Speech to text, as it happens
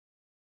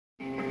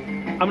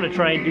I'm gonna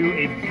try and do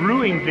a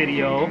brewing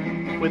video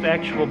with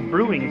actual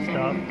brewing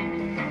stuff.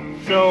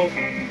 So,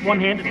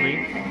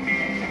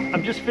 one-handedly,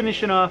 I'm just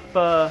finishing off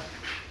a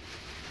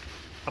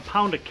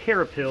pound of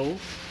carapils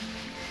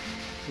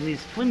in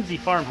these flimsy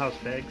farmhouse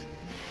bags.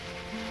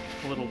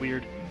 A little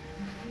weird.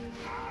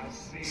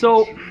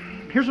 So,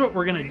 here's what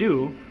we're gonna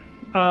do.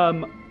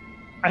 I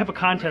have a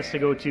contest to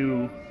go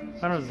to.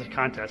 I don't know if it's a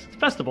contest. It's a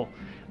festival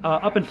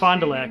up in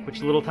Fond du Lac, which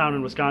is a little town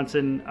in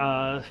Wisconsin.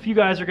 A few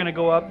guys are going to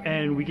go up,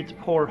 and we get to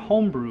pour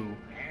homebrew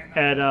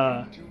at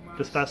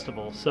this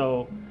festival.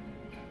 So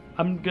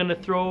I'm going to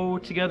throw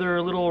together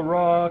a little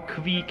raw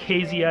Kvik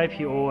hazy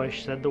IPA. Oh, I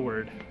said the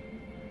word.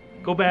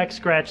 Go back,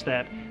 scratch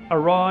that. A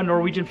raw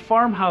Norwegian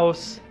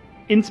farmhouse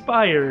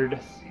inspired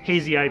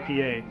hazy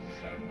IPA.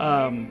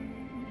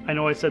 I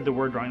know I said the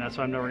word wrong, that's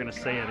why I'm never going to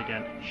say it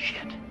again.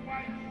 Shit.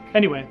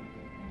 Anyway,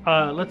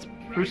 let's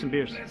brew some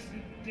beers.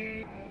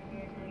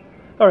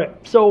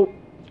 Alright, so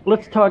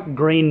let's talk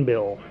grain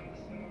bill.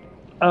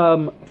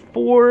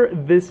 For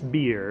this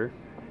beer,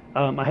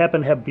 I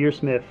happen to have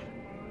Beersmith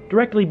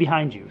directly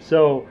behind you,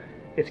 so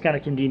it's kind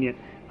of convenient.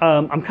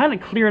 I'm kind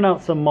of clearing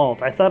out some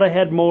malt. I thought I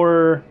had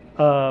more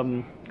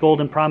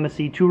Golden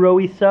Promise-y,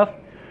 two-row-y stuff.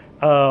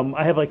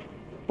 I have like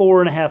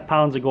 4.5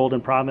 pounds of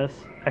Golden Promise.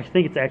 I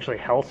think it's actually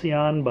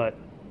Halcyon, but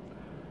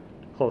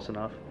close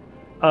enough.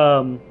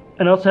 And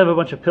I also have a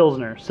bunch of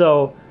Pilsner.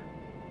 So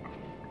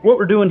what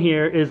we're doing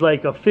here is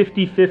like a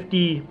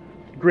 50-50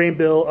 grain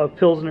bill of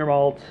Pilsner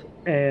malt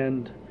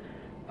and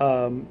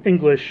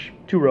English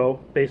two-row,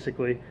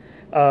 basically.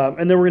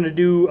 And then we're going to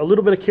do a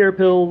little bit of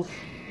carapils,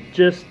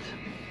 just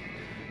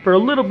for a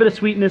little bit of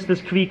sweetness.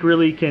 This Kvik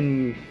really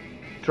can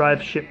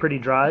drive shit pretty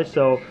dry,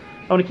 so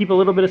I want to keep a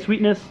little bit of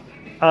sweetness.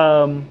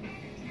 I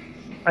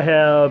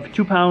have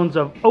 2 pounds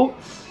of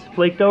oats,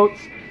 flaked oats,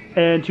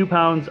 and 2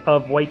 pounds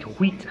of white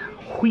wheat.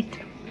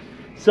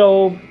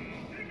 So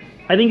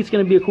I think it's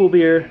going to be a cool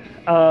beer.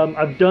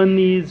 I've done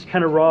these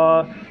kind of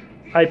raw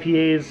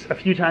IPAs a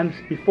few times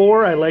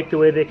before. I like the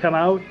way they come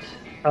out.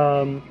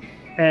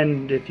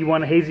 And if you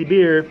want a hazy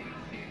beer,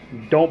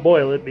 don't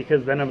boil it,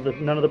 because then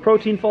none of the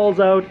protein falls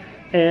out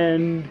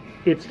and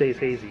it stays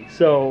hazy.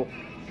 So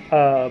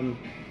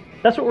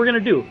that's what we're going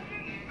to do.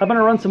 I'm going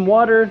to run some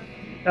water.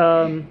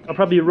 I'll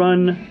probably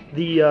run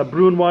the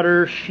brew and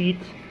water sheet,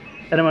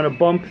 and I'm going to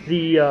bump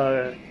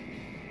the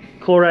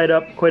chloride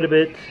up quite a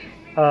bit.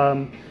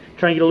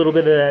 Try and get a little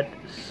bit of that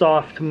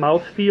soft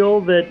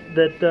mouthfeel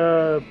that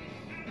the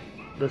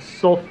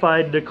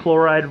sulfate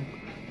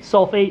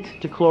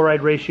to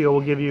chloride ratio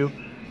will give you,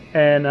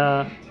 and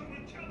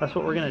that's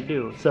what we're gonna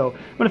do. So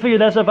I'm gonna figure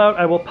that stuff out.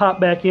 I will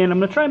pop back in. I'm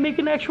gonna try and make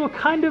an actual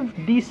kind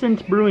of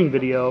decent brewing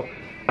video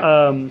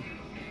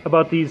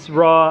about these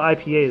raw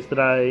IPAs that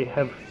I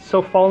have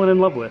so fallen in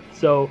love with.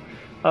 So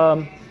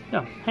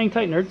yeah, hang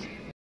tight, nerds.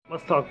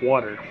 Let's talk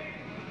water.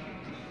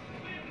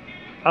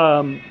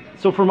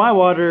 So for my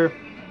water,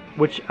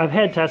 which I've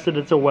had tested,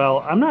 it's a well.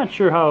 I'm not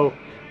sure how.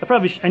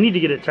 I need to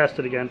get it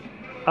tested again.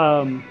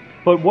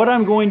 But what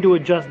I'm going to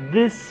adjust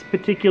this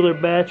particular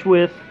batch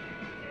with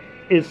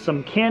is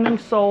some canning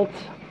salt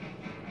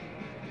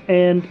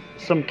and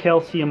some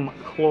calcium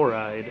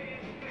chloride.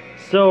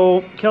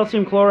 So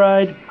calcium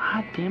chloride.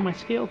 Ah, damn, my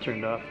scale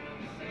turned off.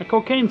 My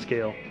cocaine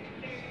scale.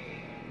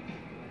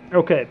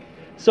 Okay,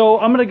 so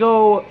I'm gonna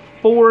go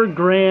 4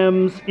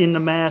 grams in the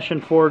mash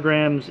and 4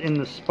 grams in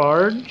the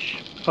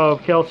sparge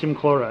of calcium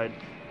chloride.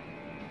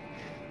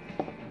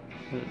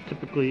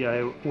 Typically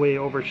I way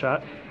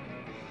overshot.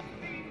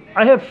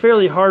 I have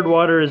fairly hard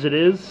water as it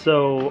is,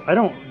 so I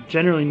don't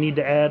generally need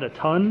to add a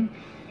ton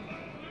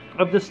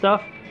of this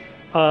stuff,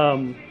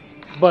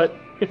 but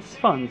it's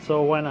fun,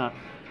 so why not?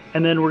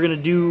 And then we're gonna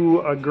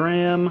do a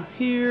gram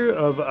here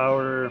of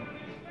our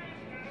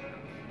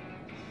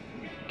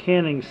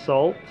canning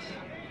salt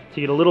to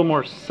get a little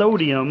more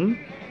sodium,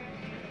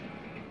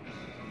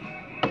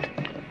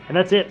 and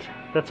that's it.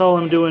 That's all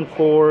I'm doing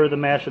for the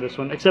mash of this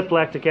one, except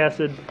lactic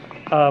acid.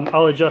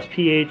 I'll adjust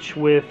pH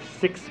with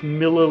 6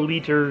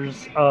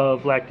 milliliters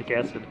of lactic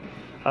acid.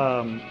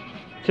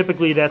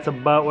 Typically that's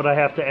about what I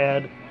have to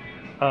add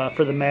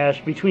for the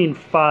mash, between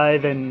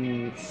 5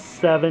 and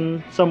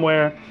 7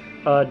 somewhere,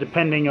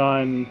 depending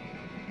on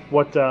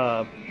what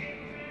the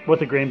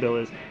grain bill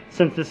is.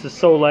 Since this is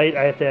so light,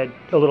 I have to add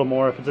a little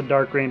more. If it's a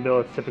dark grain bill,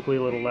 it's typically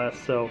a little less.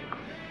 So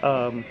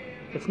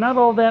it's not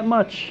all that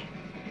much.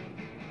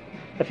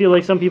 I feel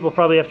like some people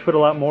probably have to put a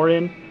lot more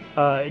in.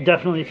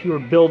 Definitely if you were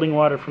building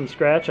water from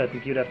scratch, I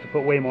think you'd have to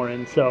put way more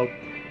in. So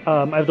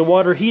I have the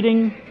water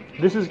heating.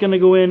 This is going to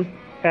go in,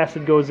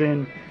 acid goes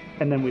in,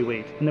 and then we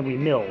wait, and then we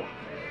mill.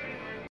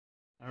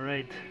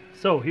 Alright,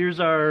 so here's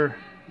our,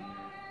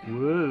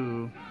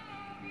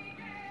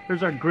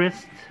 here's our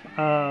grist.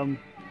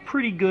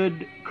 Pretty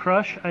good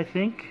crush, I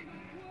think.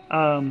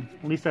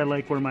 At least I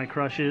like where my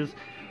crush is.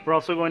 We're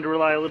also going to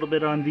rely a little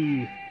bit on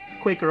the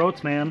Quaker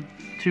Oats man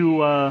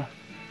to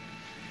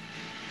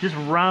just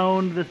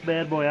round this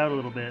bad boy out a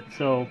little bit.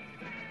 So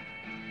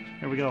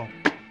there we go.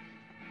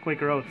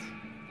 Quaker Oats.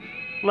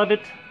 Love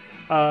it.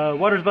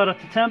 Water's about up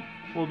to temp.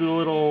 We'll do a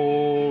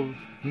little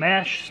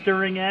mash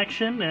stirring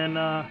action and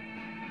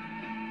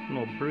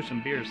we'll brew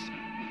some beers.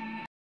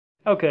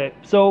 Okay,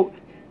 so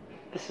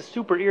this is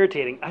super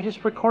irritating. I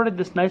just recorded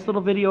this nice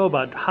little video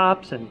about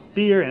hops and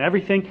beer and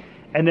everything,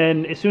 and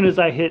then as soon as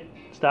I hit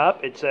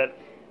stop, it said,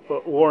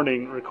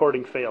 warning,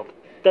 recording failed.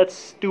 That's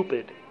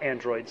stupid,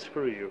 Android,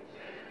 screw you.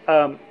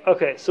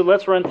 Okay, so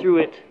let's run through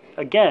it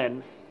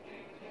again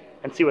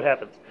and see what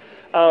happens.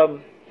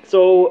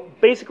 So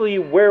basically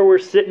where we're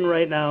sitting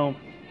right now,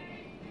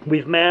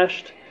 we've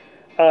mashed.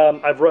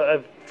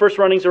 First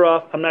runnings are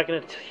off. I'm not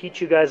going to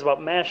teach you guys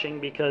about mashing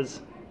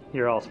because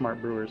you're all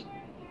smart brewers.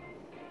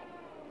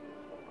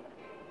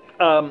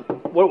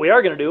 What we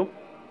are going to do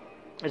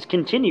is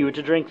continue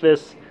to drink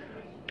this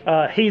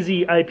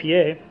hazy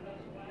IPA.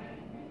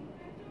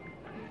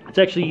 It's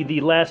actually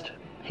the last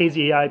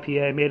hazy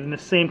IPA made in the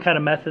same kind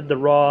of method, the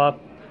raw,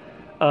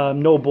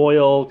 no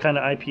boil kind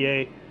of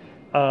IPA.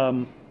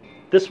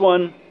 This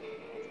one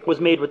was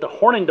made with the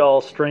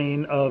Hornindal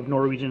strain of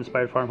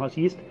Norwegian-inspired farmhouse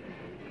yeast.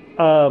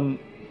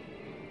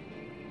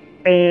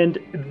 And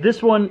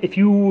this one, if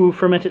you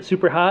ferment it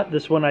super hot,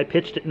 this one I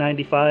pitched at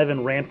 95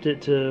 and ramped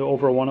it to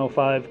over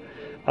 105.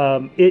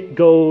 It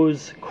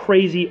goes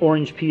crazy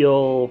orange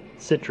peel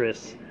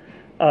citrus.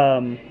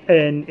 And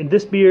in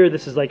this beer,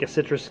 this is like a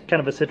citrus, kind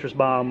of a citrus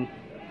bomb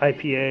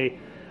IPA.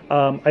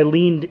 I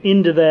leaned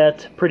into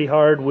that pretty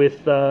hard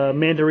with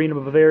Mandarin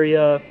of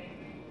Bavaria,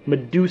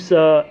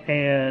 Medusa,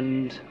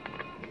 and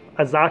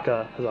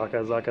Azaka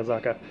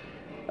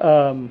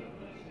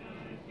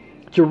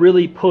to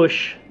really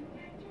push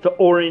the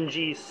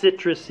orangey,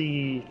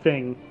 citrusy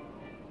thing,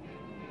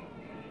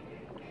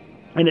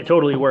 and it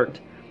totally worked.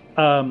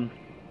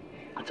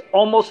 It's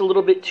almost a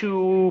little bit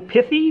too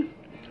pithy,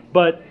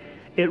 but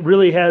it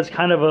really has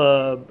kind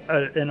of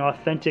an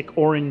authentic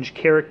orange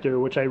character,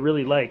 which I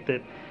really like.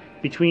 That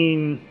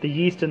between the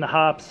yeast and the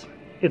hops,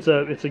 it's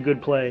a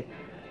good play.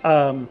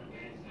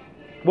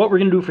 What we're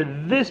going to do for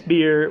this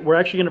beer, we're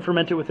actually going to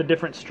ferment it with a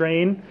different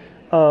strain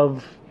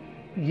of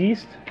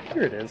yeast.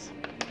 Here it is.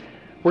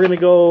 We're going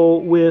to go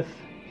with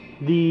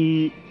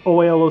the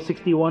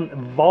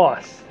OAL-061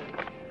 Voss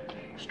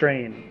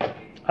strain,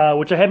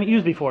 which I haven't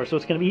used before, so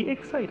it's going to be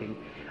exciting.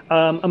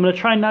 I'm going to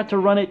try not to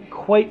run it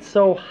quite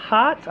so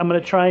hot. I'm going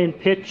to try and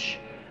pitch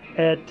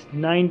at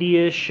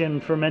 90-ish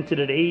and ferment it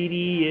at 80,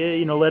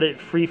 you know, let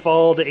it free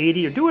fall to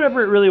 80, or do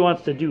whatever it really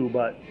wants to do,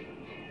 but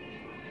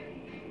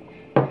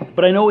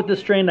I know with this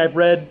strain I've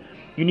read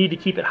you need to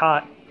keep it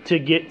hot to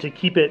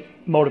keep it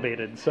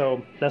motivated,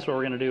 so that's what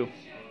we're going to do.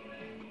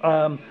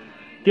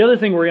 The other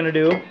thing we're going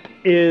to do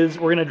is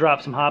we're going to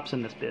drop some hops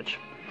in this bitch.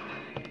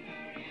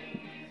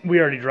 We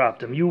already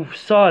dropped them. You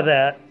saw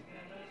that,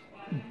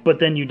 but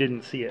then you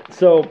didn't see it.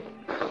 So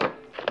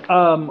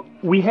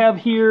we have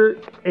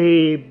here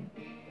a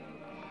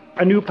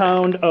new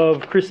pound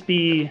of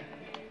crispy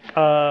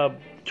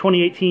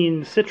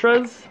 2018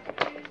 Citras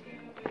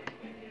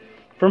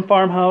from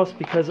Farmhouse,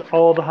 because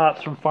all the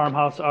hops from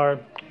Farmhouse are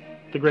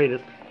the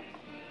greatest.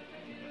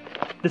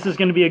 This is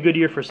going to be a good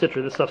year for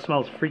Citra. This stuff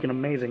smells freaking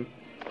amazing.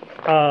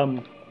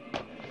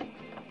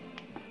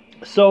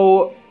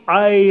 So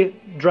I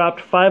dropped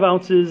 5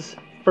 ounces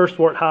first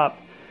wort hop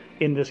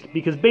in this,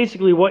 because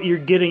basically what you're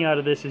getting out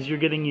of this is you're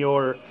getting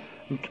your,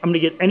 I'm going to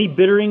get any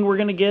bittering we're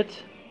going to get.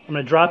 I'm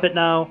going to drop it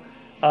now,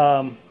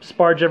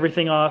 sparge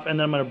everything off, and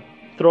then I'm going to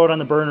throw it on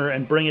the burner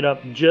and bring it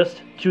up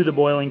just to the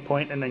boiling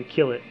point and then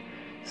kill it.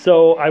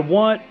 So I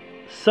want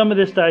some of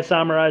this to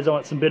isomerize. I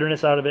want some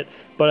bitterness out of it,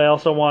 but I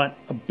also want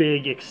a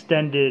big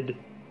extended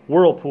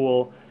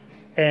whirlpool,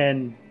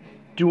 and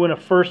doing a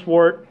first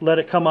wort, let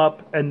it come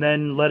up, and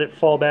then let it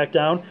fall back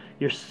down.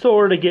 You're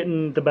sort of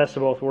getting the best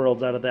of both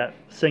worlds out of that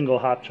single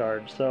hop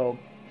charge. So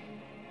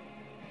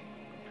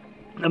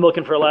I'm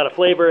looking for a lot of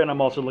flavor, and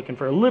I'm also looking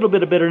for a little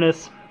bit of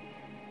bitterness,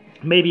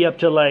 maybe up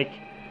to like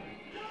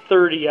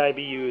 30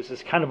 IBUs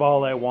is kind of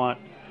all I want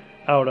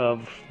out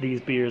of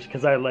these beers,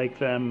 because I like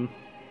them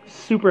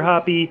super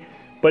hoppy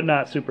but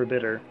not super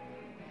bitter.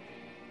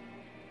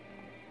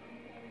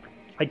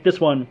 Like this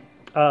one,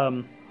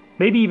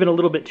 maybe even a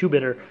little bit too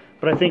bitter,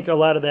 but I think a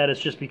lot of that is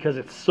just because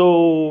it's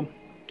so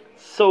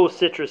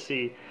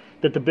citrusy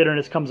that the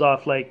bitterness comes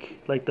off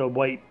like the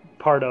white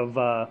part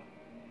of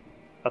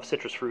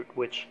citrus fruit,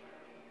 which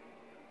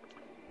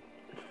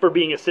for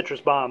being a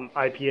citrus bomb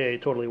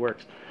IPA totally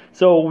works.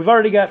 So we've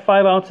already got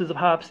 5 ounces of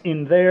hops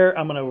in there.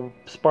 I'm going to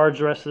sparge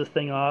the rest of this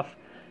thing off,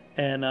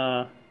 and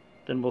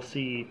then we'll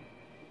see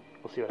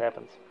what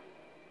happens.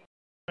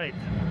 All right,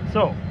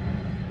 so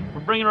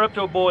we're bringing her up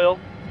to a boil.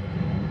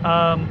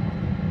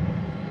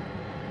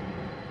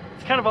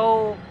 It's kind of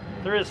all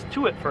there is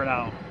to it for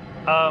now.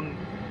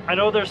 I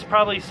know there's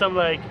probably some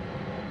like,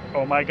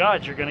 oh my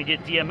god, you're going to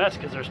get DMS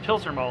because there's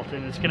Pilsner malt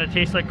and it's going to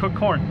taste like cooked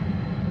corn.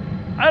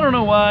 I don't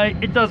know why.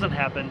 It doesn't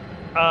happen.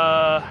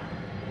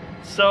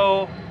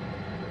 So,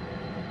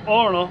 I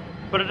don't know,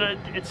 but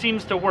it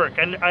seems to work.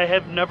 And I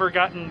have never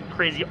gotten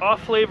crazy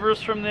off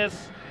flavors from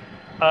this.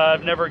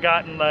 I've never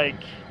gotten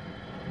like,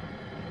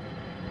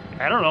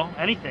 I don't know,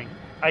 anything.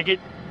 I get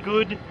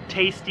good,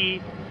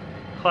 tasty,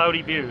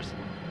 cloudy beers.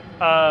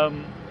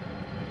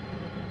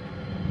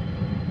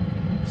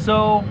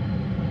 So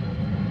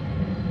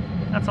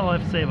that's all I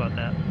have to say about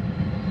that.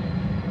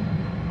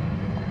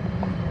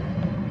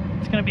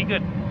 It's gonna be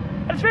good.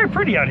 And it's very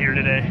pretty out here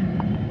today.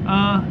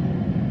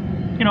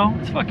 You know,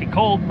 it's fucking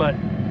cold, but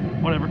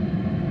whatever.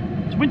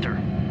 It's winter.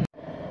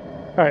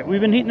 All right,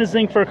 we've been heating this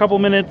thing for a couple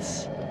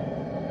minutes.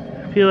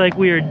 I feel like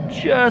we are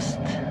just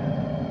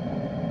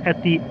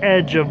at the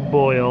edge of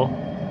boil.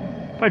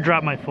 If I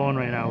drop my phone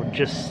right now, it would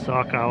just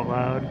suck out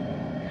loud.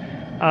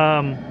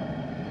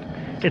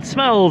 It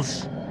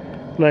smells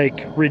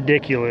like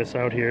ridiculous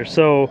out here.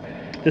 So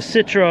the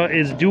Citra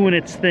is doing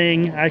its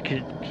thing. I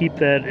could keep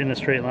that in a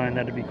straight line.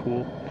 That'd be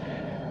cool.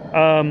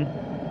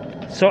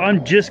 So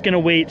I'm just gonna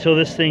wait till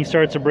this thing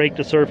starts to break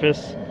the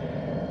surface,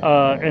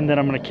 and then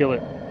I'm gonna kill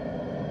it.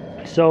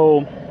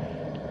 So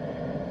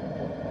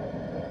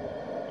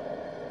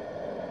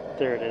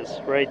there it is,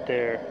 right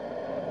there.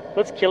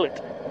 Let's kill it.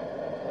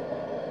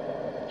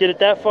 Get it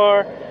that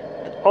far.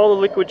 All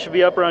the liquid should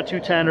be up around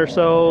 210 or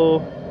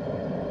so,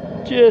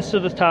 just so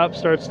the top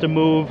starts to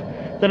move.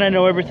 Then I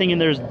know everything in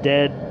there is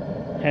dead,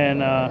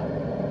 and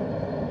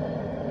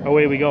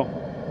away we go.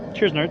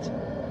 Cheers, nerds.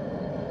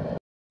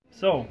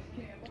 So,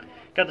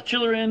 got the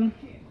chiller in.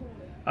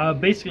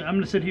 Basically, I'm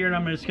gonna sit here and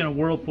I'm just gonna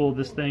whirlpool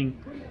this thing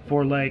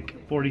for like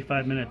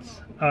 45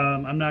 minutes.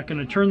 I'm not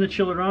gonna turn the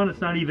chiller on.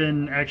 It's not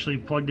even actually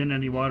plugged in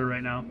any water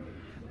right now.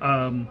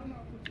 I'm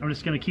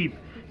just gonna keep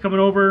coming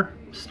over,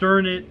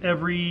 stirring it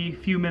every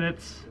few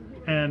minutes,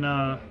 and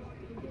oh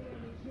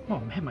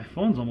man, my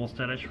phone's almost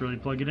dead. I should really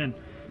plug it in.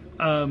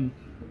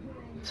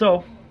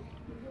 So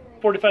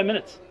 45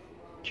 minutes.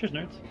 Cheers,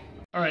 nerds.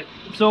 All right,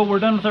 so we're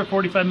done with our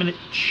 45-minute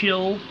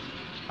chill.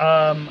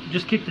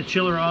 Just kicked the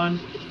chiller on.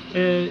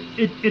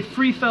 It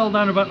free fell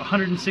down about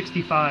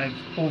 165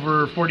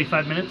 over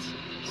 45 minutes.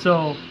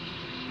 So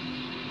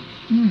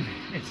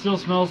it still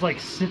smells like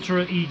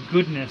Citra-y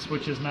goodness,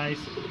 which is nice.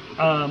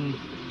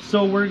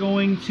 So we're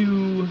going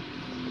to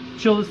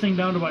chill this thing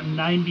down to about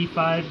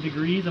 95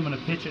 degrees. I'm going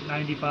to pitch at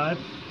 95.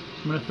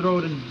 I'm going to throw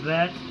it in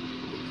that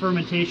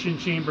fermentation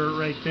chamber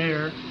right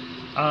there.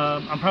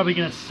 I'm probably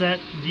going to set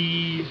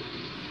the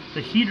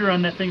heater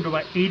on that thing to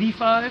about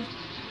 85.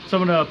 So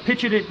I'm going to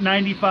pitch it at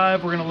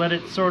 95. We're going to let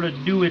it sort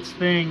of do its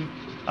thing.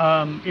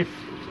 If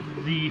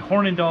the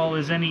Hornindal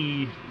is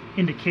any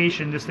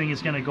indication, this thing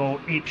is going to go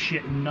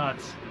apeshit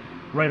nuts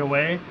right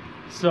away.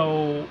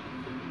 So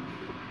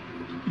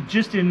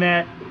just in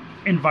that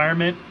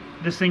environment,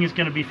 this thing is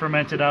going to be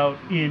fermented out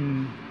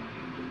in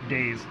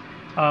days.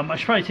 I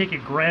should probably take a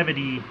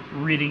gravity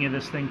reading of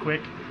this thing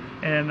quick,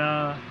 and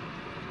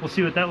we'll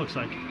see what that looks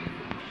like.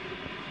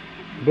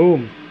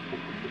 Boom.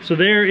 So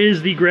there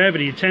is the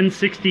gravity,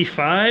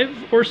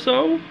 1065 or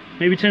so,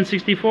 maybe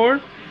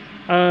 1064.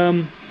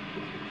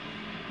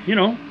 You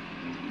know,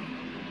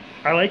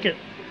 I like it.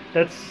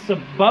 That's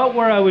about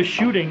where I was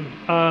shooting.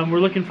 We're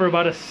looking for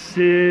about a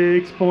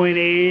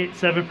 6.8,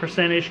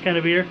 7%-ish kind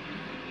of beer.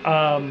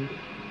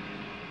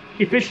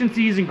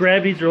 Efficiencies and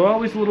gravities are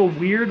always a little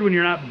weird when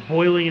you're not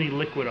boiling any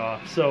liquid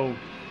off. So you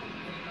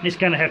just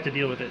kind of have to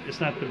deal with it.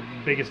 It's not the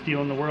biggest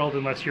deal in the world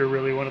unless you're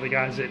really one of the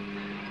guys that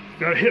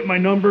gotta hit my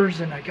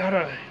numbers and I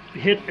gotta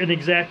hit an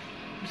exact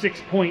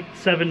 6.74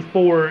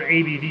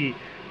 ABV.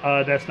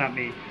 That's not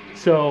me.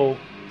 So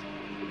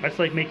that's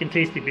like making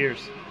tasty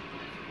beers.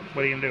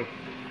 What are you gonna do?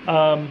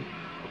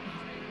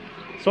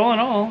 So all in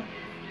all,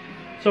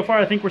 so far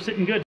I think we're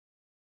sitting good.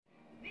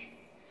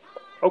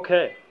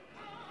 Okay,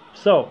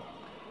 so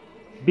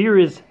beer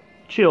is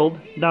chilled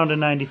down to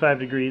 95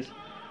 degrees.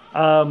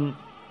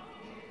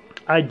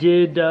 I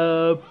did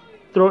throw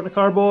it in a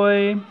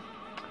carboy,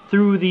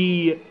 threw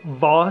the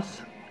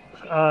Voss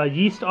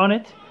yeast on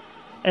it,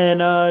 and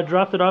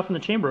dropped it off in the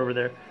chamber over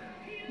there.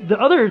 The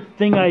other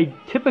thing I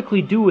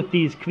typically do with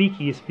these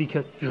Kvikis,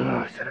 because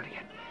I said it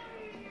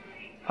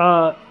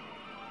again.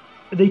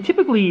 They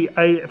typically,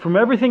 from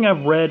everything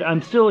I've read,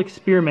 I'm still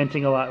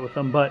experimenting a lot with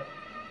them, but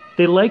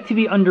they like to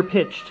be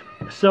underpitched.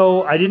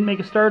 So I didn't make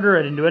a starter,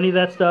 I didn't do any of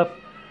that stuff.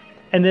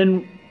 And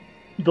then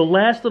the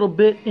last little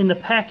bit in the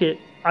packet,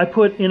 I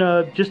put in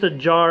just a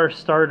jar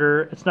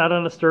starter. It's not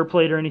on a stir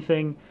plate or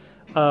anything.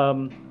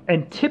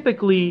 And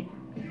typically,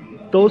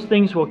 those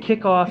things will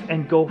kick off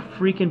and go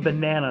freaking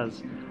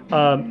bananas.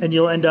 And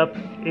you'll end up,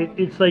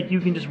 it's like you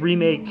can just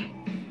remake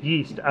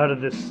yeast out of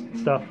this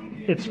stuff.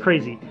 It's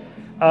crazy.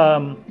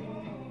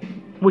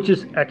 Which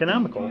is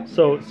economical,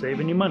 so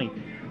saving you money.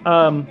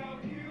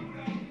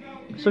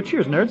 So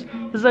cheers, nerds.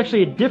 This is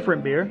actually a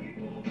different beer.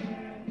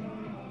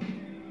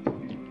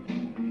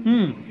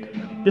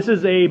 This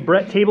is a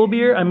Brett table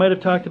beer. I might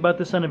have talked about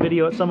this on a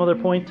video at some other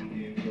point.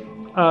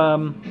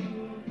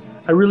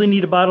 I really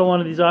need to bottle one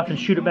of these off and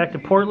shoot it back to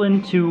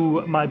Portland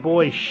to my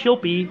boy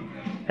Shilpy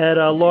at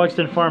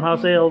Logston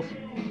Farmhouse Ales,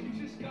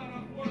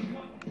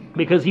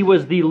 because he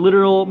was the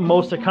literal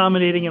most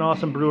accommodating and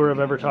awesome brewer I've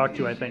ever talked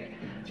to, I think.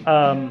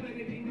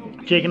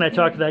 Jake and I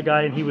talked to that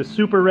guy, and he was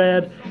super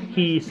rad.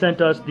 He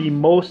sent us the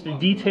most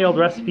detailed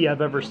recipe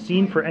I've ever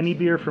seen for any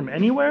beer from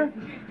anywhere,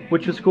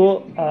 which was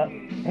cool.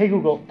 Hey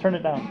Google, turn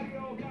it down.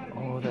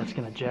 Oh, that's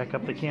gonna jack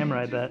up the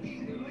camera, I bet.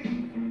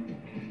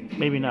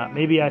 Maybe not.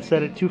 Maybe I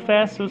said it too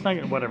fast, so it's not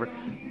gonna, whatever.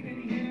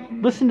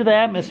 Listen to the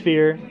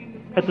atmosphere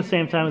at the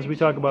same time as we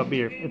talk about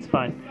beer. It's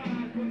fine.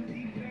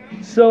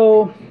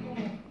 So,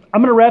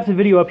 I'm gonna wrap the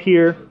video up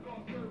here.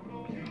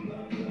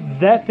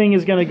 That thing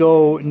is gonna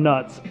go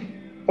nuts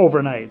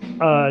overnight.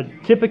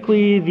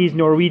 Typically, these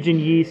Norwegian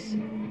yeasts,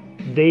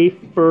 they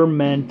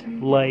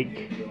ferment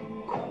like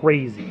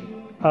crazy.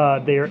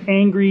 They are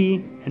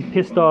angry and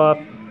pissed off,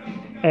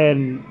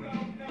 and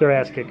they're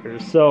ass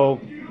kickers. So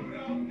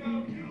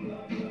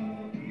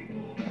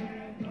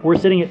we're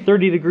sitting at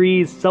 30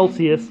 degrees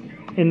Celsius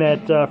in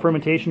that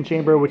fermentation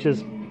chamber, which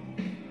is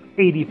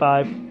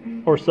 85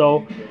 or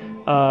so.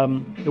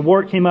 The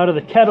wort came out of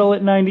the kettle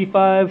at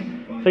 95.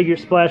 Figure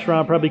splash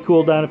around, probably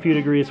cooled down a few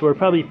degrees. So we're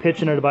probably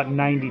pitching at about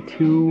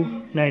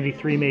 92,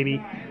 93 maybe,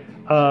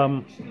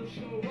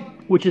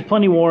 which is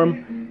plenty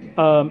warm.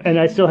 And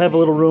I still have a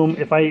little room.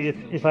 If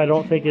I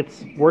don't think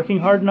it's working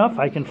hard enough,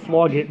 I can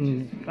flog it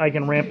and I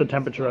can ramp the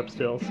temperature up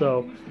still.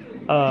 So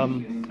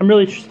I'm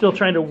really still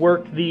trying to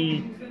work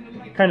the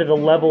kind of the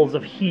levels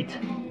of heat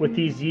with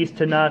these yeast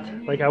to not,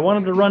 like, I want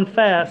them to run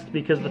fast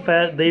because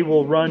they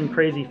will run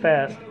crazy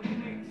fast.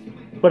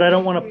 But I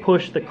don't want to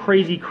push the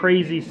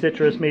crazy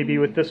citrus. Maybe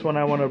with this one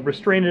I want to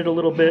restrain it a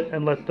little bit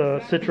and let the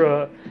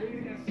Citra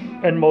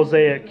and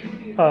Mosaic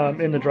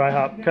in the dry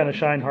hop kind of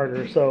shine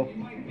harder. So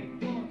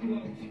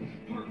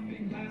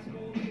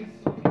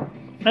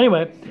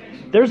anyway,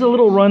 there's a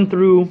little run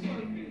through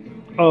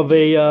of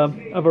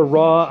a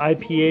raw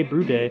IPA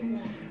brew day.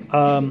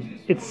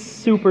 It's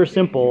super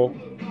simple.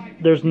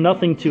 There's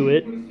nothing to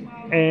it,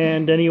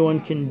 and anyone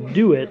can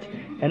do it.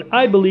 And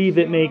I believe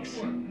it makes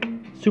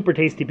super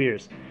tasty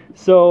beers.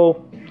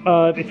 So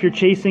if you're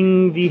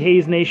chasing the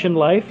Haze Nation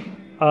life,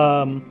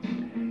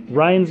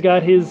 Ryan's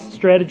got his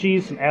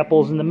strategies, some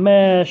apples in the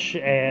mesh,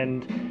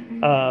 and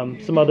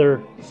some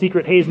other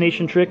secret Haze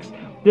Nation tricks.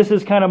 This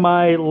is kind of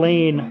my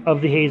lane of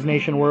the Haze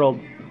Nation world.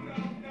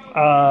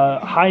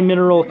 High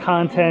mineral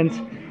content,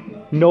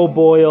 no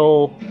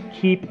boil,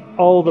 keep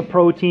all the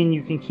protein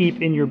you can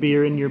keep in your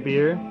beer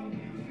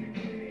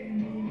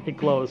It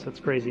glows, that's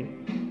crazy.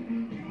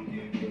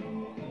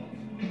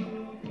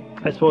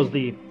 I suppose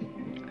the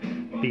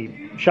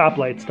shop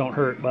lights don't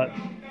hurt, but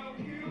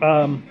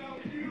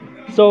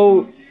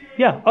so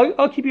yeah,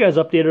 I'll keep you guys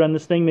updated on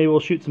this thing. Maybe we'll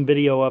shoot some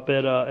video up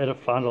at a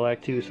Fond du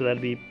Lac too, so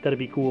that'd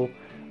be cool.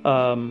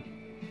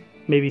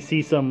 Maybe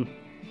see some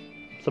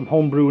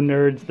homebrew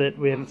nerds that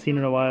we haven't seen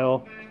in a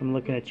while. I'm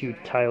looking at you,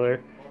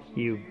 Tyler,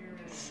 you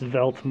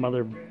svelte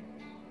mother.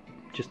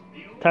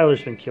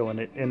 Tyler's been killing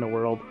it in the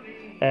world,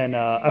 and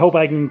I hope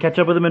I can catch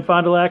up with him in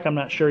Fond du Lac. I'm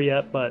not sure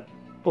yet, but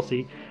we'll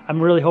see.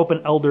 I'm really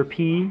hoping Elder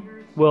P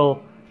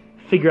will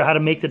figure out how to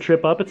make the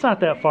trip up. It's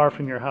not that far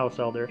from your house,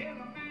 Elder,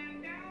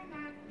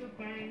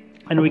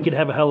 and we could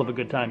have a hell of a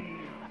good time.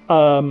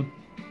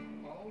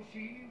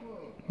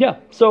 Yeah,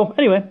 so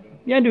anyway,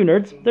 yeah, do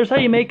nerds. There's how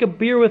you make a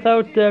beer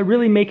without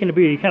really making a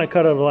beer. You kind of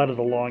cut out a lot of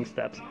the long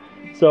steps.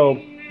 So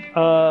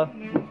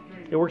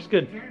it works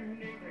good.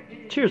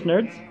 Cheers,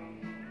 nerds.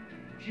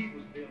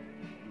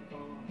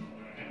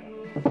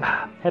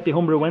 Happy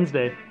Homebrew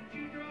Wednesday.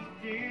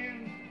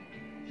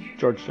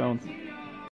 George Jones.